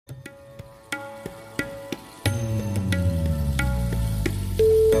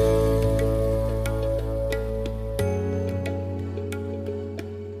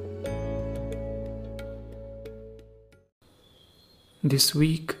This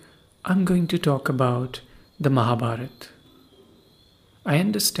week, I'm going to talk about the Mahabharata. I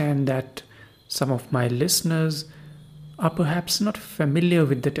understand that some of my listeners are perhaps not familiar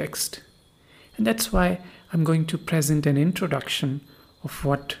with the text, and that's why I'm going to present an introduction of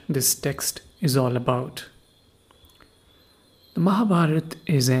what this text is all about. The Mahabharata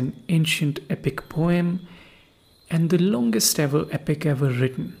is an ancient epic poem and the longest ever epic ever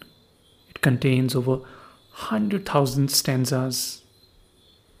written. It contains over 100,000 stanzas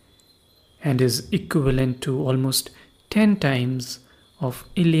and is equivalent to almost 10 times of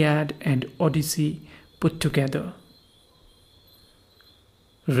Iliad and Odyssey put together.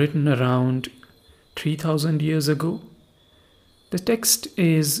 Written around 3000 years ago, the text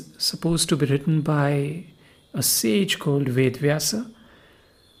is supposed to be written by a sage called Vedvyasa,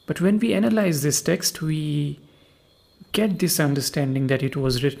 but when we analyze this text, we get this understanding that it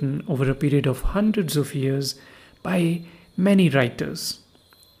was written over a period of hundreds of years by many writers.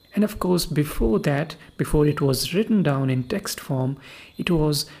 And of course, before that, before it was written down in text form, it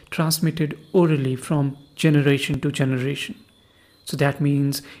was transmitted orally from generation to generation. So that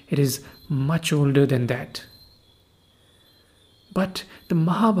means it is much older than that. But the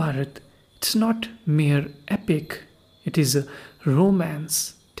Mahabharata, it's not mere epic, it is a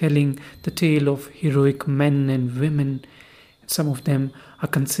romance telling the tale of heroic men and women. Some of them are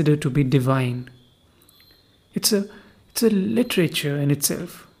considered to be divine. It's a literature in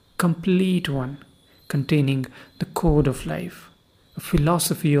itself, complete one, containing the code of life, a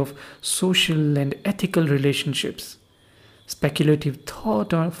philosophy of social and ethical relationships, speculative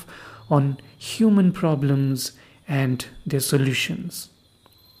thought on human problems and their solutions.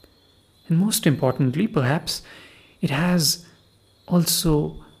 And most importantly, perhaps, it has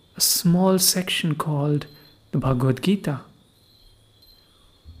also a small section called the Bhagavad Gita,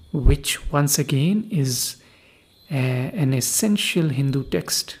 which once again is an essential Hindu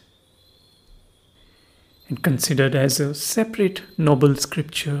text and considered as a separate noble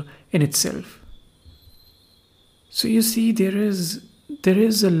scripture in itself. So you see, there is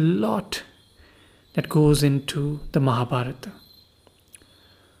a lot that goes into the Mahabharata.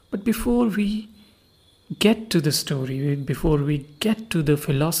 But before we get to the story, before we get to the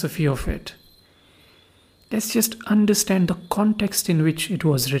philosophy of it, let's just understand the context in which it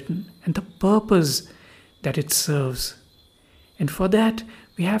was written and the purpose that it serves. And for that,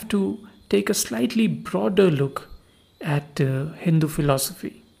 we have to take a slightly broader look at Hindu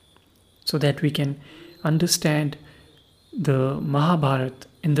philosophy so that we can understand the Mahabharata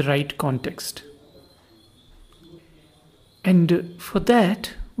in the right context. And for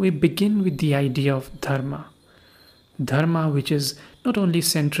that, we begin with the idea of dharma. Dharma, which is not only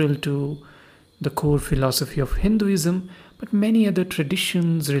central to the core philosophy of Hinduism, but many other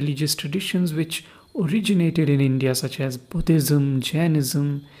traditions, religious traditions, which originated in India, such as Buddhism,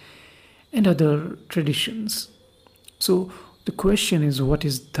 Jainism, and other traditions. So the question is, what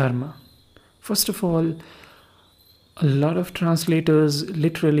is dharma? First of all, a lot of translators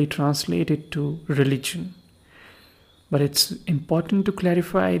literally translate it to religion. But it's important to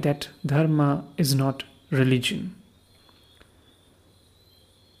clarify that dharma is not religion.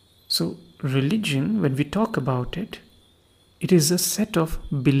 So religion, when we talk about it, it is a set of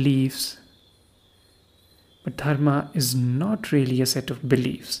beliefs. But dharma is not really a set of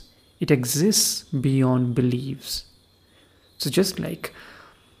beliefs. It exists beyond beliefs. So just like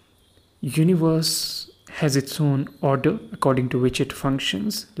universe has its own order according to which it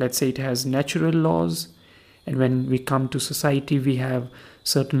functions, let's say it has natural laws, and when we come to society, we have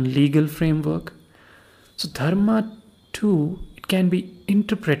certain legal framework. So dharma too, it can be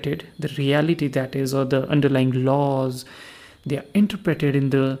interpreted, the reality that is, or the underlying laws, they are interpreted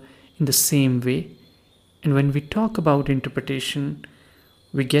in the same way. And when we talk about interpretation,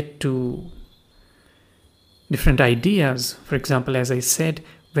 we get to different ideas. For example, as I said,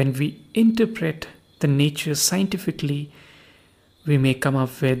 when we interpret the nature scientifically, we may come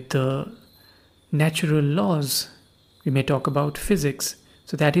up with the natural laws. We may talk about physics.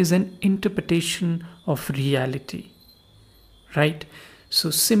 So that is an interpretation of reality, right?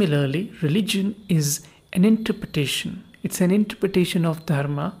 So similarly, religion is an interpretation. It's an interpretation of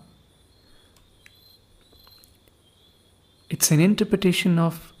dharma. It's an interpretation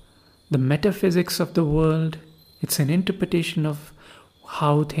of the metaphysics of the world. It's an interpretation of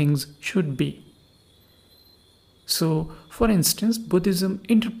how things should be. So, for instance, Buddhism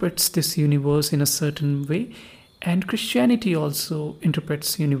interprets this universe in a certain way, and Christianity also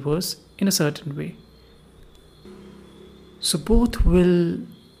interprets the universe in a certain way. So both will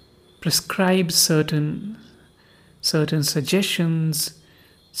prescribe certain suggestions,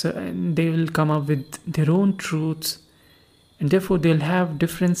 so and they will come up with their own truths, And therefore, they'll have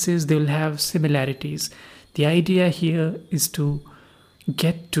differences, they'll have similarities. The idea here is to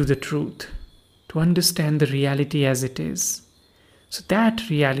get to the truth, to understand the reality as it is. So that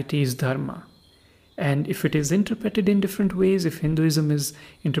reality is dharma. And if it is interpreted in different ways, if Hinduism is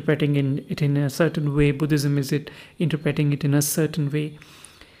interpreting it in a certain way, Buddhism is interpreting it in a certain way,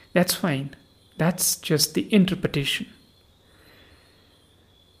 that's fine. That's just the interpretation.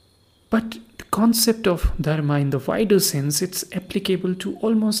 But the concept of dharma in the wider sense, it's applicable to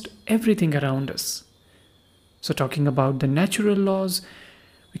almost everything around us. So talking about the natural laws,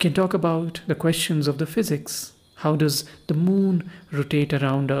 we can talk about the questions of the physics. How does the moon rotate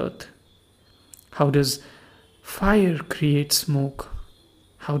around Earth? How does fire create smoke?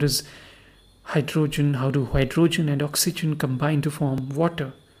 How do hydrogen and oxygen combine to form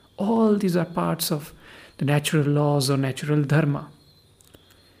water? All these are parts of the natural laws or natural dharma.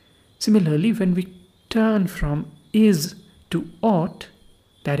 Similarly, when we turn from is to ought,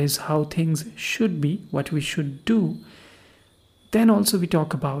 that is how things should be, what we should do, then also we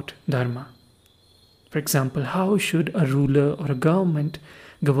talk about dharma. For example, how should a ruler or a government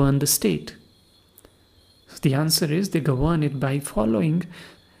govern the state? So the answer is they govern it by following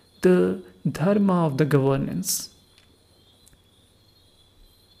the dharma of the governance.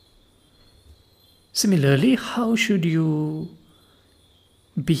 Similarly, how should you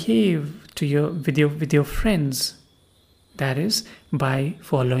behave with your friends? That is by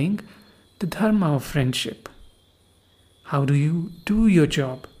following the dharma of friendship. How do you do your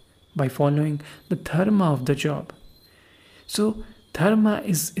job? By following the dharma of the job. So dharma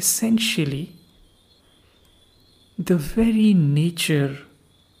is essentially the very nature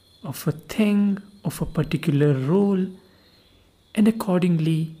of a thing, of a particular role, and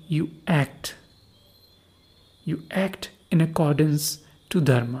accordingly you act. You act in accordance to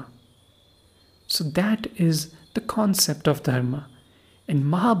dharma. So that is the concept of dharma. And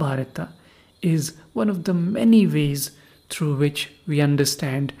Mahabharata is one of the many ways through which we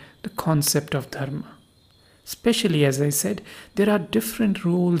understand the concept of dharma. Especially, as I said, there are different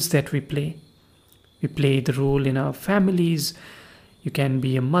roles that we play. We play the role in our families. You can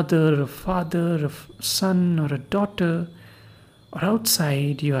be a mother, a father, a son, or a daughter. Or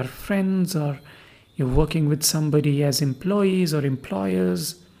outside, you are friends, or you're working with somebody as employees or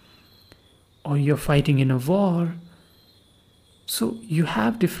employers, or you're fighting in a war. So you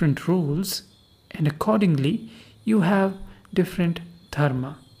have different roles, and accordingly, you have different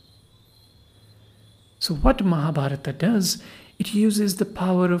dharma. So what Mahabharata does, it uses the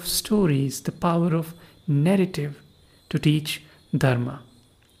power of stories, the power of narrative to teach dharma.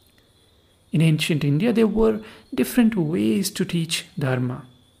 In ancient India, there were different ways to teach dharma.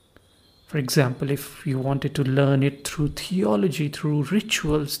 For example, if you wanted to learn it through theology, through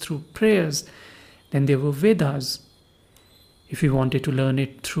rituals, through prayers, then there were Vedas. If you wanted to learn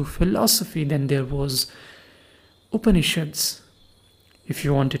it through philosophy, then there was Upanishads. If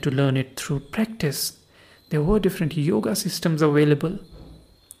you wanted to learn it through practice, there were different yoga systems available.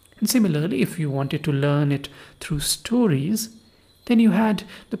 And similarly, if you wanted to learn it through stories, then you had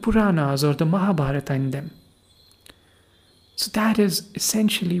the Puranas or the Mahabharata in them. So that is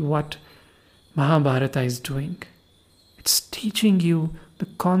essentially what Mahabharata is doing. It's teaching you the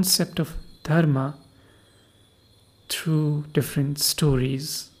concept of dharma through different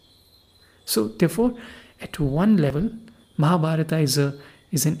stories. So therefore, at one level, Mahabharata is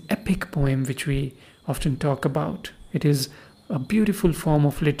an epic poem which we often talk about. It is a beautiful form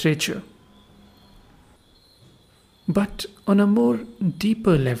of literature. But on a more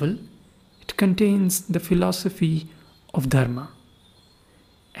deeper level, it contains the philosophy of dharma.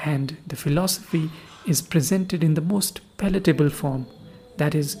 And the philosophy is presented in the most palatable form,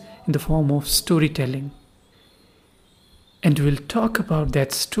 that is, in the form of storytelling. And we'll talk about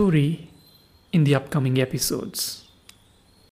that story in the upcoming episodes.